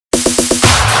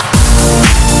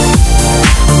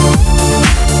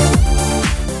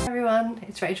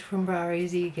it's Rachel from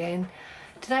BraEasy again.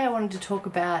 Today I wanted to talk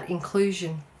about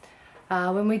inclusion.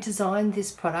 When we designed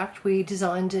this product, we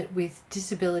designed it with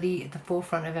disability at the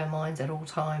forefront of our minds at all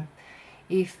time.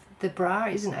 If the bra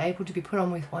isn't able to be put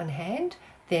on with one hand,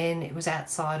 then it was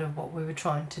outside of what we were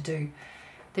trying to do.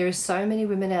 There are so many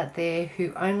women out there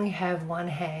who only have one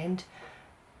hand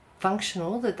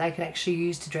functional that they can actually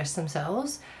use to dress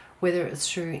themselves, whether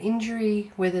it's through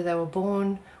injury, whether they were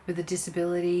born with a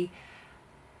disability.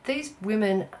 These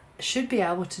women should be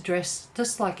able to dress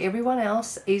just like everyone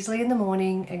else easily in the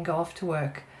morning and go off to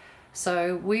work.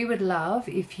 So we would love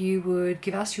if you would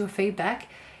give us your feedback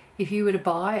if you were to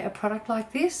buy a product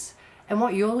like this and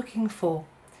what you're looking for.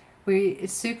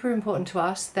 It's super important to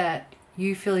us that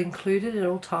you feel included at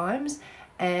all times,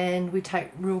 and we take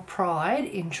real pride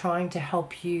in trying to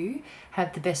help you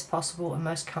have the best possible and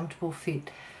most comfortable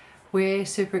fit. We're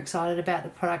super excited about the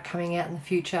product coming out in the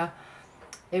future.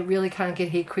 It really can't get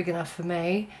here quick enough for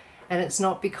me, and it's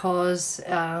not because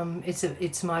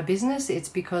it's my business, it's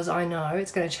because I know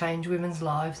it's going to change women's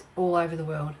lives all over the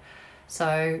world.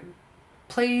 So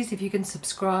please, if you can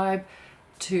subscribe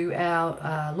to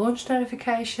our launch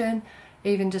notification,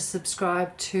 even just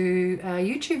subscribe to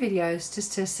YouTube videos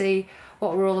just to see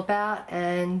what we're all about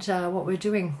and what we're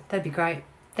doing, that'd be great.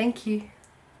 Thank you.